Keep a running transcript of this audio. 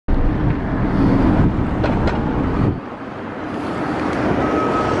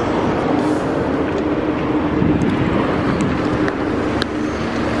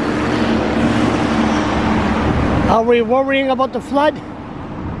Are we worrying about the flood?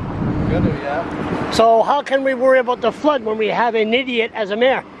 Gonna, yeah. So how can we worry about the flood when we have an idiot as a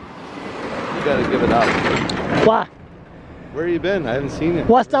mayor? You gotta give it up. What? Where you been? I haven't seen you.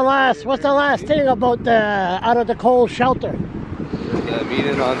 What's the last thing about the out of the cold shelter? The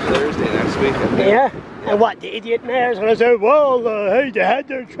meeting on Thursday next week. Yeah? And what, the idiot mayor's gonna say, well, hey, they had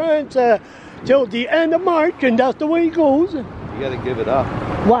their chance till the end of March, and that's the way it goes. You gotta give it up.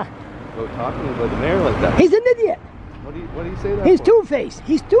 What? About talking about the mayor like that. He's an idiot. What do you say that He's for? two-faced.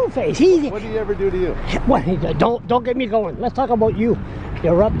 He's two-faced. What did he ever do to you? What? Don't get me going. Let's talk about you.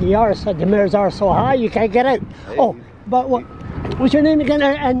 You're up the arse. The mayor's arse so high you can't get out. Hey, oh, but what? What's your name again?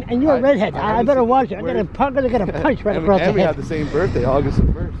 And you're a redhead. I better watch it. I'm gonna get a punch right across the head. And we have the same birthday, August the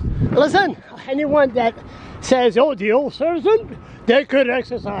 1st. Listen, anyone that says, oh, the old citizen, they could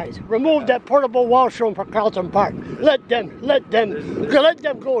exercise. Remove that portable washroom for Carlton Park. Let them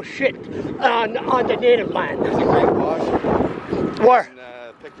go shit on the native land. There's a great washroom. Where? In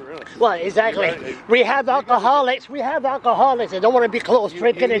Well, exactly. We have alcoholics. They don't want to be close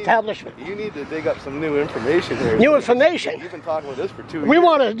drinking establishment. You need to dig up some new information here. New information? You've been talking about this for 2 years. We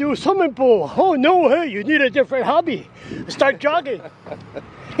want to do swimming pool. Oh, no, hey, you need a different hobby. Start jogging.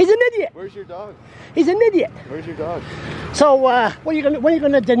 He's an idiot. Where's your dog? He's an idiot. Where's your dog? So, when are you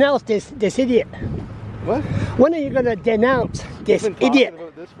gonna denounce this idiot? What? When are you gonna denounce this You've been idiot? talking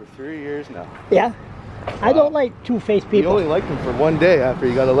about this for 3 years now. Yeah? I don't like two-faced people. You only liked him for 1 day after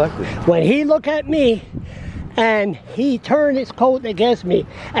he got elected. When he look at me and he turn his coat against me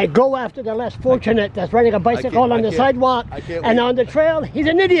and go after the less fortunate that's riding a bicycle on the sidewalk and on the trail, he's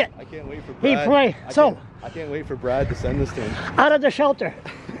an idiot. I can't wait for Brad. He play. I can't wait for Brad to send this to him. Out of the shelter.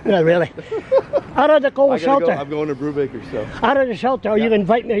 Not really. Out of the cold shelter. I'm going to Brubaker, so. Out of the shelter. Are you gonna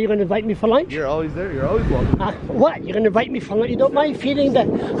invite me? Are you gonna invite me for lunch? You're always there. You're always welcome. What? You're gonna invite me for lunch? You don't mind feeding the?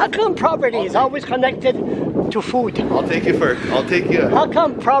 How come poverty is always connected to food? I'll take you. How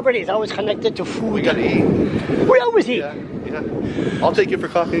come poverty is always connected to food? We gotta eat. We always eat. Yeah. I'll take you for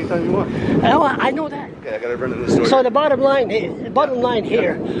coffee anytime you want. Oh, I know that. Okay, I gotta run in the store. So the bottom line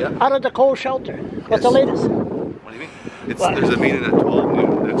here, out of the cold shelter. What's the latest? What do you mean? There's a meeting at 12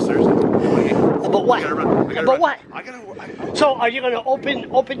 noon next Thursday. About what? About what? So are you going to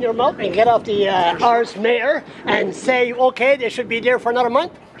open your mouth and get off the ours mayor and say, okay, they should be there for another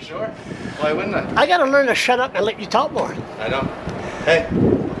month? For sure. Why wouldn't I? I got to learn to shut up and let you talk more. I know. Hey,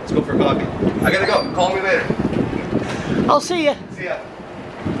 let's go for coffee. I gotta go. Call me later. I'll see you. See ya.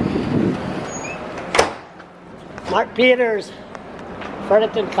 Mark Peters,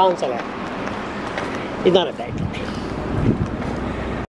 Fredericton Councillor. He's not a bad guy.